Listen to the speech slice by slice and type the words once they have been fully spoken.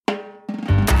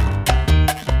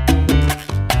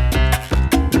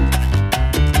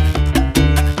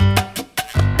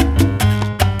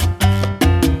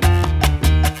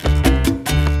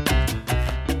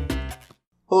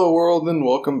all, then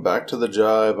welcome back to the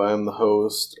Jive. I am the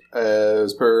host,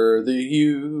 as per the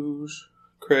usual,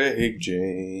 Craig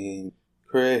James.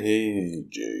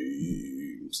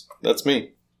 That's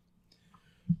me.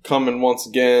 Coming once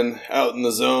again, out in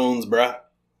the zones, brah.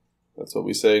 That's what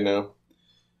we say now.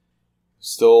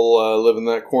 Still living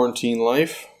that quarantine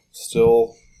life.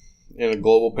 Still in a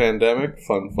global pandemic.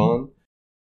 Fun.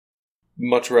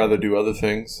 Much rather do other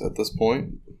things at this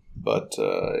point. But,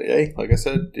 hey, like I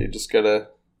said, you just gotta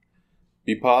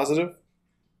be positive.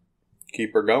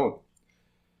 Keep her going.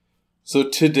 So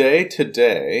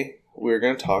today, we're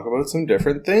going to talk about some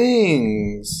different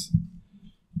things.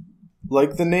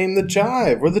 Like the name The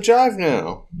Jive. We're The Jive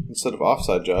now. Instead of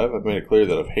Offside Jive, I've made it clear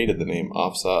that I've hated the name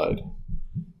Offside.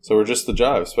 So we're just The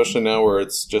Jive, especially now where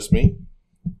it's just me.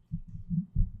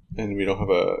 And we don't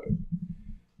have a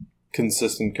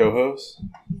consistent co-host.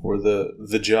 We're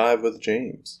the Jive with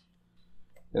James.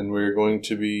 And we're going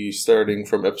to be starting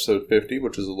from episode 50,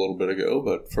 which is a little bit ago,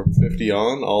 but from 50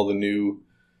 on, all the new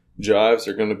Jives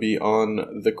are going to be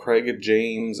on the Craig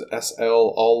James SL,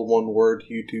 all one word,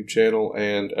 YouTube channel,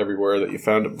 and everywhere that you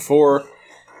found it before.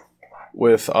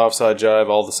 With Offside Jive,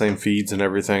 all the same feeds and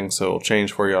everything, so it'll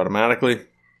change for you automatically.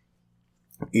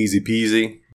 Easy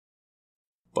peasy.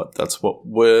 But that's what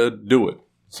we're doing.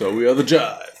 So we are the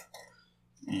Jive.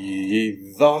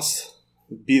 Ye thus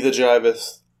be the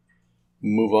Jiveth.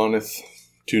 Move oneth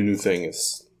to new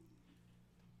things.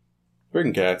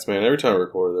 Freaking cats, man. Every time I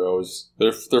record,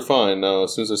 they're fine now.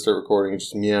 As soon as I start recording, it's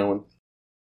just meowing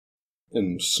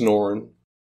and snoring.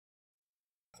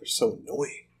 They're so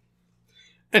annoying.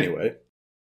 Anyway,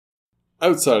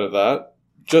 outside of that,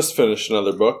 just finished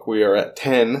another book. We are at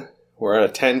 10. We're at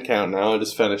a 10 count now. I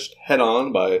just finished Head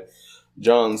On by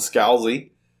John Scalzi.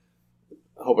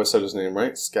 I hope I said his name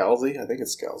right. Scalzi? I think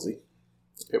it's Scalzi.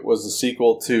 It was the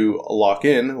sequel to Lock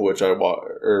In, which I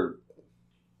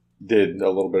did a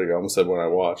little bit ago. I almost said when I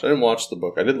watched. I didn't watch the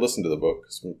book. I did listen to the book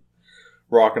because I'm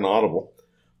rocking Audible.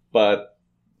 But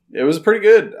it was pretty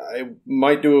good. I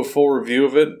might do a full review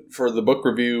of it for the book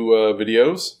review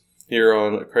videos here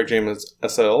on Craig James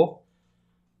SL.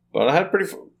 But I had a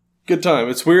pretty good time.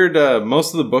 It's weird.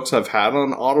 Most of the books I've had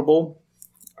on Audible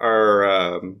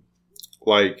are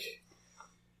like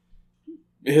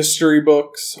history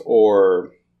books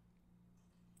or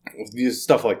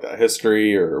stuff like that,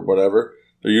 history or whatever.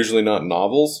 They're usually not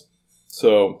novels.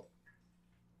 So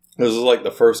this is like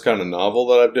the first kind of novel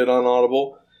that I've did on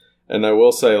Audible. And I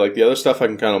will say, like, the other stuff I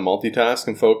can kind of multitask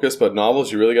and focus, but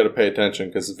novels you really got to pay attention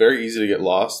because it's very easy to get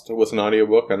lost with an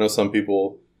audiobook. I know some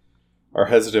people are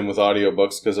hesitant with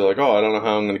audiobooks because they're like, oh, I don't know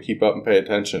how I'm going to keep up and pay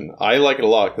attention. I like it a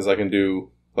lot because I can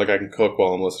cook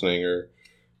while I'm listening or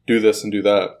do this and do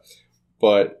that.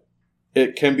 But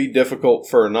it can be difficult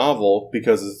for a novel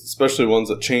because especially ones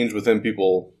that change within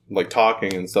people, like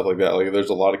talking and stuff like that. Like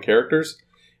there's a lot of characters.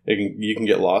 You can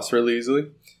get lost really easily.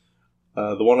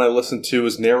 The one I listened to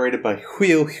was narrated by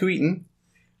Wil Wheaton,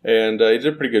 and he did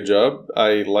a pretty good job.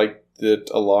 I liked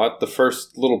it a lot. The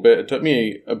first little bit, it took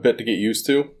me a bit to get used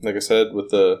to. Like I said,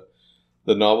 with the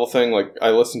novel thing, like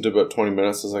I listened to about 20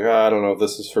 minutes. I was like, I don't know if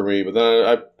this is for me. But then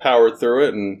I powered through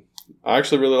it, and I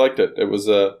actually really liked it. It was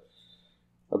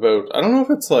about, I don't know if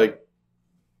it's like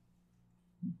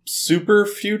super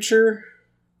future,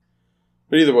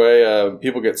 but either way,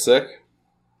 people get sick.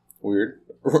 Weird.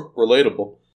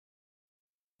 Relatable.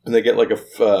 And they get like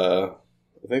I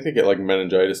think they get like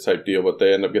meningitis type deal, but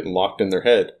they end up getting locked in their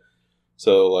head.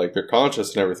 So like they're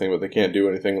conscious and everything, but they can't do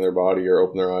anything in their body or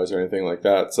open their eyes or anything like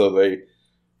that. So they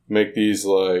make these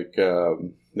like,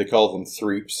 they call them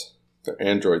threeps. They're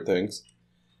android things.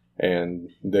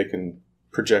 And they can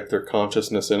project their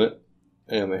consciousness in it,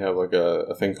 and they have like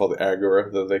a thing called the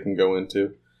Agora that they can go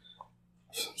into.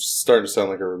 It's starting to sound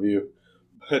like a review,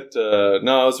 but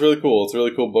no, it's really cool. It's a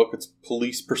really cool book. It's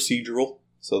police procedural,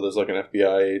 so there's like an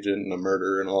FBI agent and a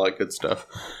murder and all that good stuff.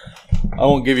 I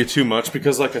won't give you too much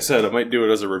because, like I said, I might do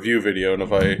it as a review video, and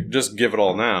if I just give it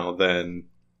all now, then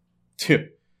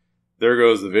there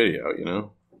goes the video. You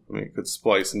know, I mean, it could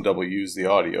splice and double use the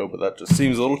audio, but that just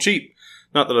seems a little cheap.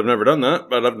 Not that I've never done that,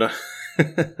 but I've done.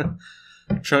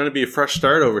 Trying to be a fresh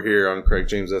start over here on Craig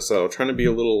James SL. Trying to be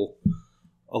a little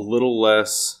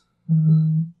less.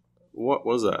 What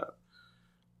was that?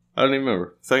 I don't even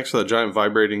remember. Thanks for that giant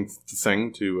vibrating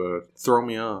thing to throw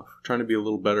me off. Trying to be a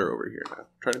little better over here now.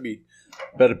 Trying to be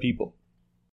better people.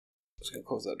 Just gonna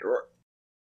close that door.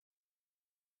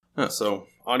 So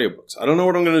audiobooks. I don't know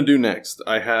what I'm gonna do next.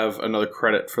 I have another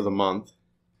credit for the month.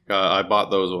 I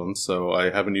bought those ones, so I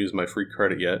haven't used my free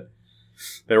credit yet.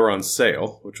 They were on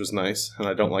sale, which was nice, and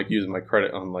I don't like using my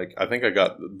credit on, like, I think I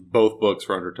got both books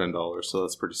for under $10, so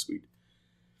that's pretty sweet.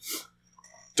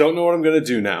 Don't know what I'm going to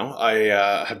do now. I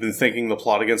have been thinking The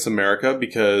Plot Against America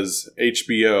because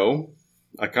HBO,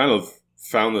 I kind of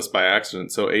found this by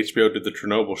accident. So HBO did the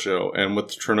Chernobyl show, and with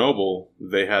Chernobyl,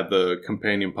 they had the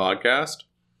companion podcast.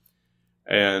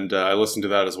 And I listened to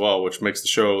that as well, which makes the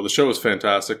show is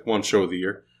fantastic. One show of the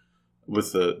year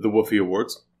with the Woofy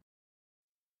Awards.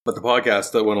 But the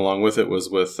podcast that went along with it was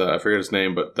with, I forget his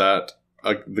name, but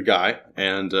the guy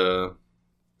and the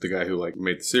guy who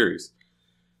made the series.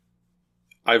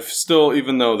 I've still,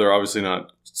 even though they're obviously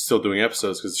not still doing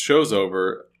episodes because the show's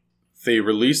over, they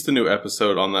released a new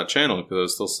episode on that channel because I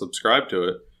was still subscribed to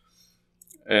it.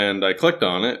 And I clicked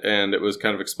on it, and it was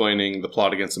kind of explaining The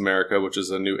Plot Against America, which is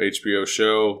a new HBO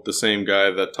show. The same guy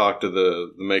that talked to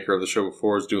the maker of the show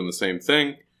before is doing the same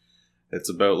thing. It's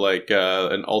about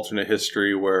an alternate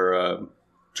history where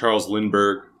Charles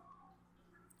Lindbergh,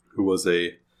 who was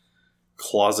a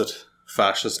closet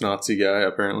fascist Nazi guy,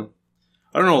 apparently.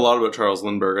 I don't know a lot about Charles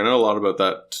Lindbergh. I know a lot about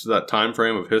that time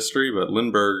frame of history, but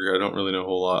Lindbergh, I don't really know a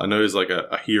whole lot. I know he's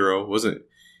a hero.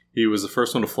 He was the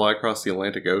first one to fly across the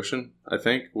Atlantic Ocean, I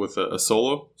think, with a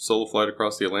solo flight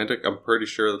across the Atlantic. I'm pretty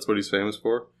sure that's what he's famous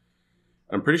for.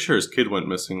 I'm pretty sure his kid went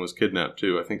missing, was kidnapped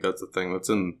too. I think that's the thing. That's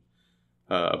in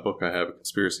a book I have, a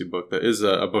conspiracy book. That is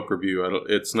a book review.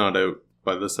 It's not out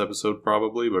by this episode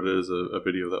probably, but it is a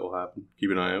video that will happen.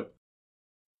 Keep an eye out.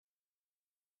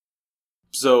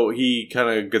 So he kind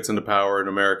of gets into power in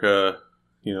America.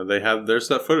 There's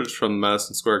that footage from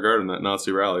Madison Square Garden, that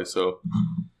Nazi rally. So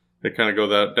they kind of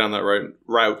go down that right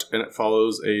route, and it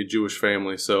follows a Jewish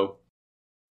family. So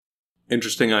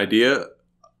interesting idea.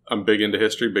 I'm big into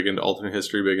history, big into alternate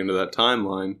history, big into that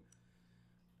timeline,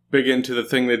 big into the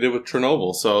thing they did with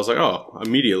Chernobyl. So I was like, oh,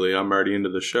 immediately I'm already into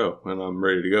the show and I'm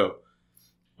ready to go.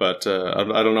 But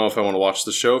I don't know if I want to watch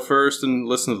the show first and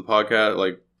listen to the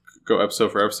podcast, go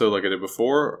episode for episode like I did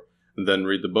before, and then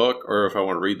read the book, or if I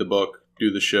want to read the book,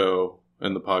 do the show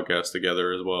and the podcast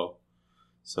together as well.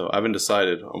 So I haven't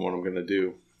decided on what I'm going to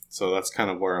do. So that's kind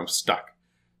of where I'm stuck,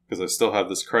 because I still have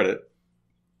this credit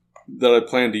that I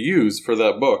plan to use for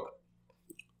that book.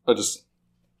 I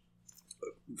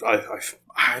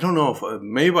don't know if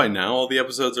maybe by now all the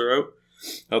episodes are out.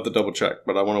 I'll have to double check,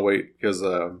 but I want to wait because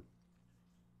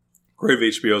Crave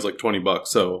HBO is $20,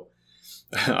 so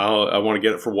I want to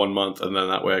get it for 1 month, and then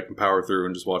that way I can power through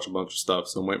and just watch a bunch of stuff.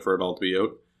 So I'm waiting for it all to be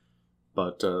out.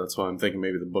 But that's why I'm thinking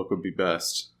maybe the book would be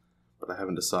best. But I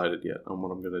haven't decided yet on what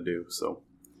I'm going to do. So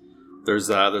there's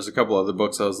that. There's a couple other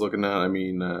books I was looking at. I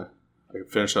mean, I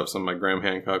could finish up some of my Graham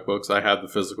Hancock books. I have the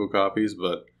physical copies,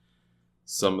 but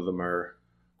some of them are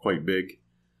quite big.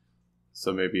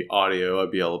 So maybe audio,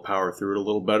 I'd be able to power through it a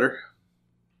little better.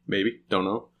 Maybe. Don't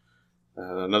know.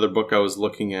 Another book I was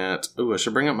looking at. Oh, I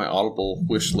should bring up my Audible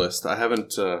wish list. I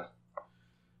haven't. I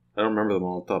don't remember them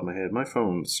all off the top of my head. My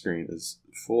phone screen is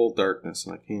full darkness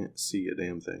and I can't see a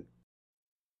damn thing.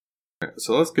 Right,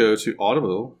 so let's go to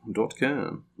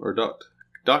audible.com or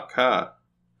 .ca.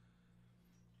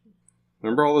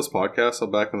 Remember all those podcasts all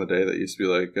back in the day that used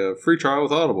to be free trial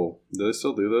with Audible? Do they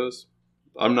still do those?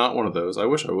 I'm not one of those. I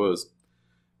wish I was.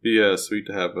 Be sweet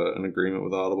to have an agreement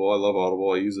with Audible. I love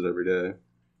Audible. I use it every day.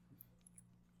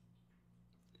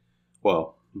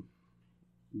 Well,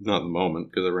 not at the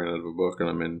moment, because I ran out of a book and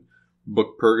I'm in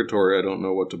book purgatory. I don't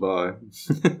know what to buy.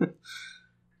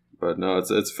 But no,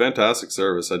 it's a fantastic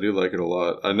service. I do like it a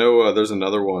lot. I know there's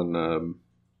another one,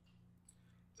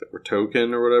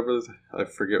 Token or whatever. I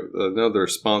forget. I know they're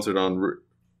sponsored on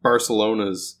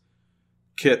Barcelona's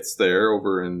kits there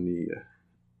over in the,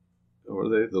 what are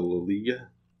they? The La Liga?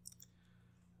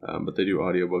 But they do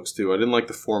audiobooks too. I didn't like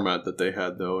the format that they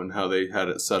had though and how they had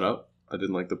it set up. I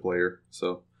didn't like the player.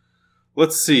 So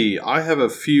let's see. I have a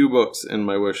few books in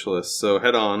my wish list. So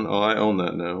head on. Oh, I own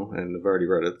that now and I've already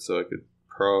read it. So I could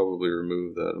probably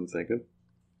remove that, I'm thinking.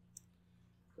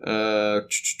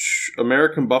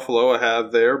 American Buffalo I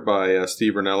have there by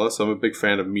Steve Rinella. So I'm a big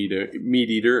fan of Meat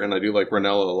Eater and I do like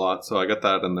Rinella a lot. So I got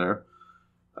that in there.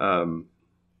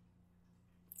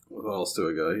 What else do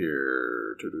I got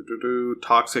here?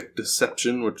 Toxic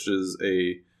Deception, which is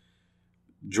a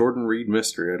Jordan Reed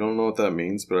mystery. I don't know what that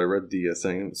means, but I read the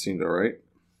thing and it seemed alright.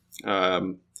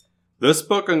 This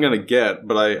book I'm going to get,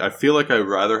 but I feel like I'd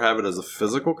rather have it as a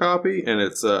physical copy, and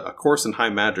it's A Course in High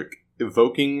Magic,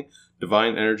 Evoking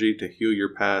Divine Energy to Heal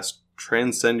Your Past,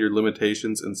 Transcend Your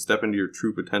Limitations, and Step into Your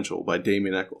True Potential by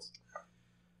Damien Eccles.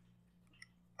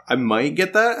 I might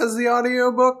get that as the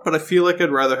audiobook, but I feel like I'd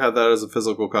rather have that as a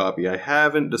physical copy. I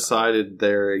haven't decided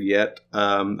there yet.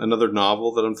 Another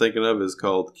novel that I'm thinking of is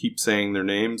called Keep Saying Their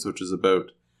Names, which is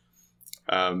about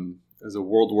as a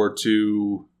World War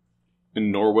II in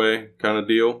Norway kind of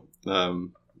deal.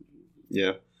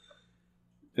 Yeah.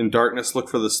 In Darkness, Look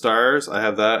for the Stars. I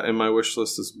have that in my wish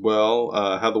list as well.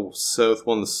 How the South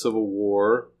Won the Civil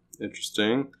War.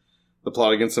 Interesting. The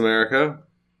Plot Against America.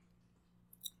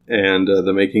 And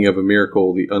The Making of a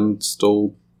Miracle. The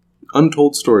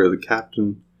untold story of the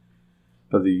captain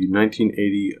of the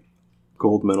 1980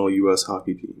 gold medal U.S.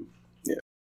 hockey team. Yeah.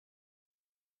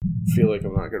 I feel like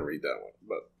I'm not going to read that one,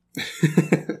 but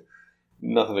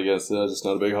nothing against it. I'm just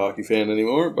not a big hockey fan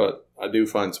anymore, but I do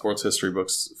find sports history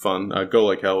books fun. Go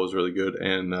Like Hell was really good,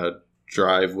 and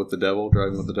Driving with the Devil,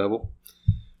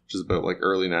 which is about like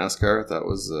early NASCAR. That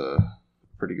was a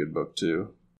pretty good book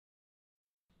too.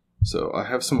 So I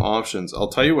have some options. I'll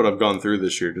tell you what I've gone through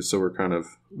this year, just so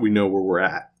we know where we're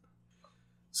at.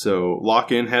 So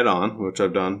Lock In, Head On, which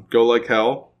I've done. Go Like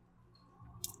Hell.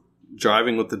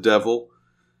 Driving with the Devil.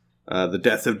 The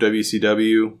Death of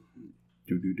WCW.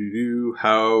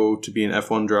 How to Be an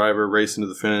F1 Driver. Racing to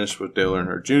the Finish with Dale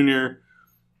Earnhardt Jr.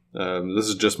 This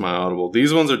is just my Audible.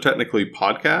 These ones are technically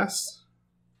podcasts,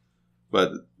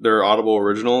 but they're Audible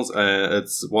originals.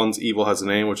 One's Evil Has a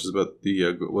Name, which is about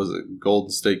the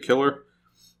Golden State Killer.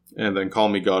 And then Call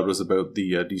Me God was about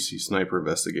the DC Sniper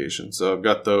investigation. So I've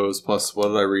got those. Plus, what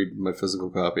did I read in my physical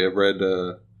copy? I've read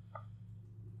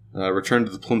Return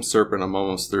to the Plum Serpent. I'm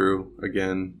almost through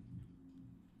again.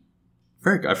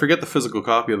 I forget the physical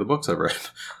copy of the books I've read.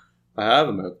 I have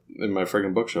them in my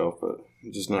friggin' bookshelf, but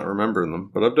I'm just not remembering them.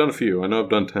 But I've done a few. I know I've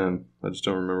done 10. I just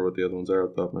don't remember what the other ones are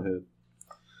off the top of my head.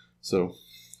 So,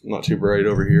 not too bright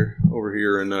over here. Over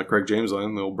here in Craig James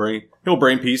Land, the old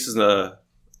brain piece is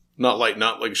not lighting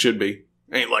up like it should be.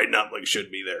 Ain't lighting up like it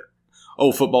should be there.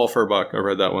 Oh, Football for a Buck. I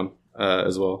read that one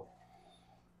as well.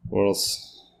 What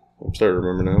else? I'm starting to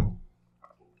remember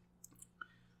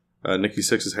now. Nikki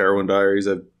Sixx's Heroin Diaries.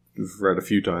 I've read a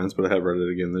few times, but I have read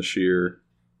it again this year.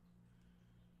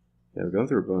 Yeah, I've gone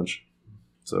through a bunch.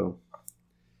 So,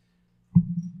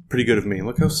 pretty good of me.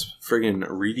 Look how friggin'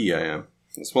 reedy I am.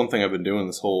 That's one thing I've been doing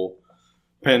this whole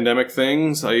pandemic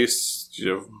things. I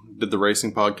did the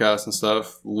racing podcast and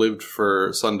stuff. Lived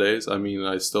for Sundays. I mean,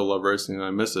 I still love racing and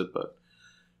I miss it, but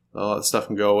a lot of stuff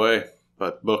can go away.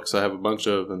 But books I have a bunch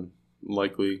of, and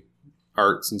likely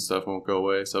arts and stuff won't go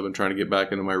away. So I've been trying to get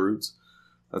back into my roots.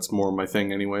 That's more my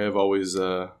thing anyway. I've always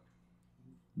been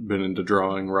into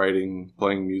drawing, writing,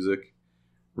 playing music,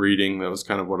 reading. That was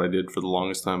kind of what I did for the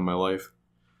longest time in my life.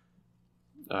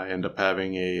 I end up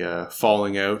having a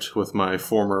falling out with my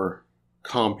former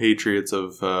compatriots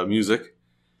of music.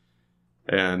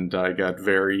 And I got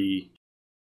very,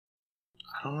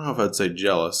 I don't know if I'd say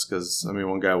jealous, because, I mean,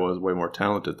 one guy was way more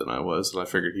talented than I was, and I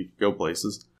figured he could go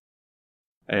places.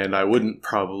 And I wouldn't,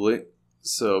 probably.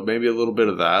 So maybe a little bit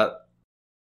of that.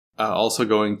 Also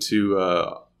going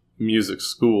to music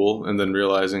school and then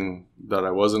realizing that I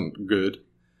wasn't good.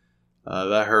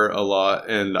 That hurt a lot,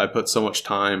 and I put so much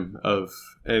time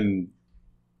and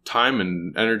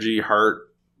energy,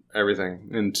 heart,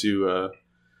 everything into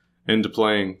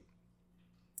playing.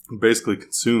 Basically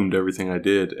consumed everything I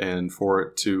did, and for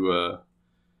it to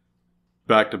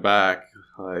back to back,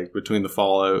 like between the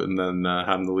fallout and then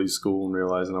having to leave school and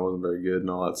realizing I wasn't very good and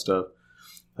all that stuff,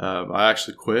 I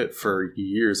actually quit for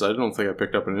years. I don't think I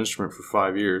picked up an instrument for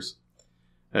 5 years.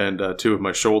 And two, with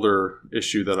my shoulder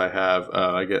issue that I have,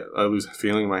 I lose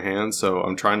feeling in my hands. So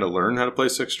I'm trying to learn how to play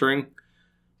sixth string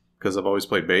because I've always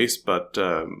played bass, but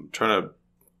trying to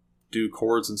do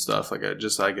chords and stuff. Like I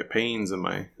get pains in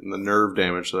the nerve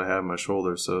damage that I have in my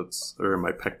shoulder. So or in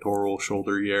my pectoral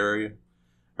shoulder area.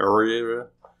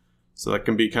 So that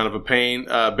can be kind of a pain.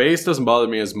 Bass doesn't bother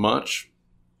me as much,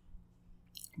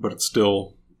 but it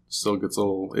still gets a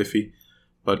little iffy.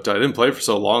 But I didn't play for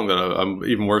so long that I'm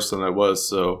even worse than I was.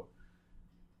 So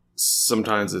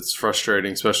sometimes it's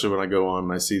frustrating, especially when I go on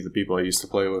and I see the people I used to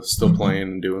play with still playing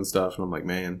and doing stuff. And I'm like,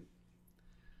 man,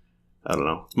 I don't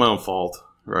know. It's my own fault,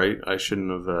 right? I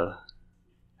shouldn't have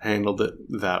handled it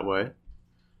that way.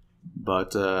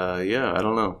 But yeah, I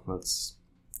don't know. That's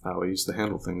how I used to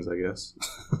handle things, I guess.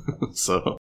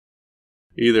 So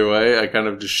either way, I kind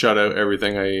of just shut out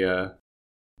everything I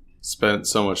spent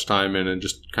so much time in and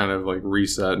just kind of like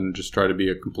reset and just try to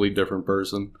be a complete different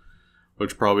person,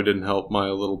 which probably didn't help my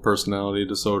little personality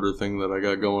disorder thing that I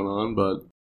got going on, but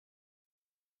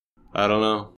I don't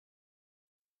know.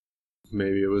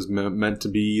 Maybe it was meant to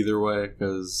be either way,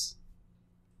 because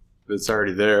if it's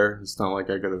already there, it's not like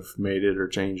I could have made it or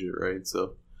changed it, right?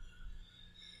 So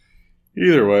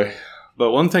either way.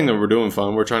 But one thing that we're doing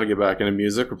fun, we're trying to get back into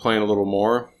music. We're playing a little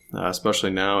more.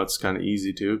 Especially now, it's kind of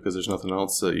easy to, because there's nothing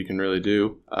else that you can really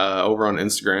do. Over on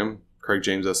Instagram, Craig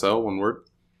James SL, one word.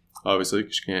 Obviously,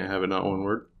 because you can't have it not one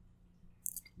word.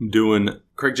 I'm doing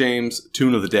Craig James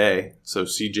Tune of the Day. So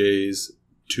CJ's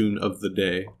tune of the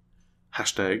day.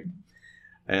 Hashtag.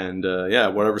 And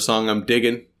whatever song I'm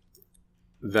digging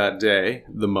that day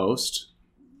the most,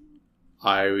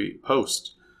 I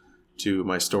post to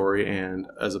my story and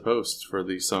as a post for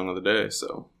the song of the day.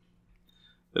 So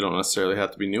they don't necessarily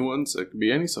have to be new ones. It could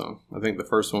be any song. I think the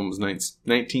first one was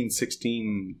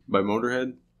 1916 by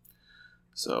Motorhead.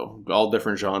 So all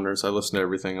different genres. I listen to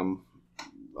everything. I'm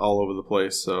all over the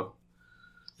place. So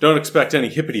don't expect any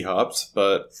hippity hops,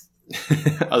 but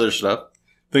other stuff.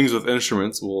 Things with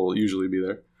instruments will usually be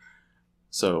there.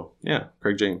 So, yeah,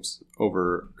 Craig James SL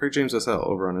over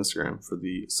on Instagram for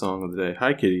the song of the day.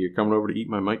 Hi, kitty. You're coming over to eat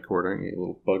my mic cord, aren't you, you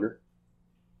little bugger?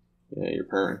 Yeah, you're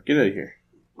purring. Get out of here.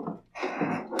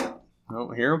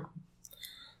 Oh, hear him?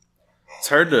 It's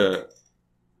hard to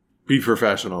be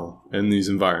professional in these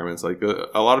environments. Like,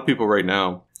 a lot of people right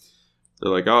now,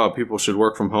 they're like, oh, people should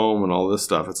work from home and all this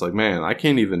stuff. It's like, man, I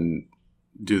can't even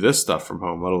do this stuff from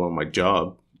home, let alone my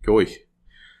job. Goy.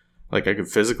 Like, I could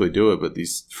physically do it, but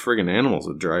these friggin' animals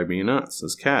would drive me nuts.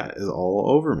 This cat is all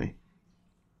over me.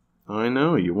 I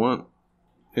know, you want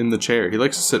in the chair. He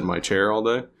likes to sit in my chair all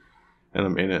day, and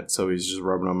I'm in it, so he's just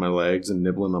rubbing on my legs and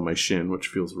nibbling on my shin, which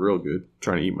feels real good.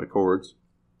 Trying to eat my cords.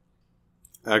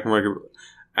 Acting like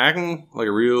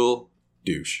a real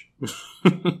douche.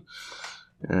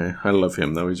 I love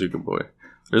him, though. He's a good boy.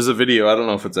 There's a video, I don't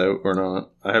know if it's out or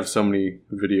not. I have so many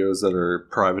videos that are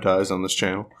privatized on this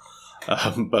channel.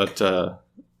 But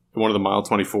one of the Mile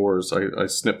 24s, I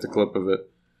snipped a clip of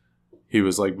it. He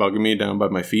was like bugging me down by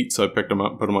my feet, so I picked him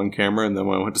up, put him on camera, and then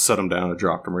when I went to set him down, I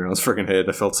dropped him right on his freaking head.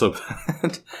 I felt so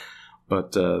bad.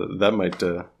 But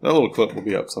that little clip will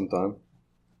be up sometime.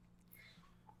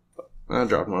 I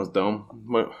dropped him on his dome.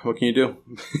 What can you do?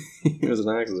 It was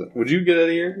an accident. Would you get out of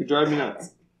here? You drive me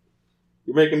nuts.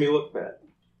 You're making me look bad.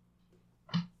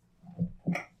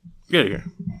 Get out of here.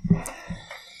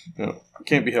 No,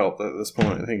 can't be helped at this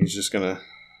point. I think he's just going to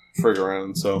frig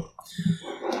around. So,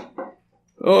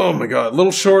 oh my god, a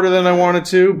little shorter than I wanted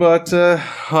to, but I'll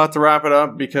have to wrap it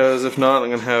up because if not, I'm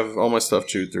going to have all my stuff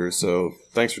chewed through. So,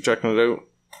 thanks for checking it out.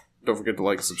 Don't forget to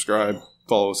like and subscribe.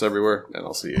 Follow us everywhere, and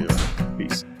I'll see you later.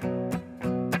 Peace.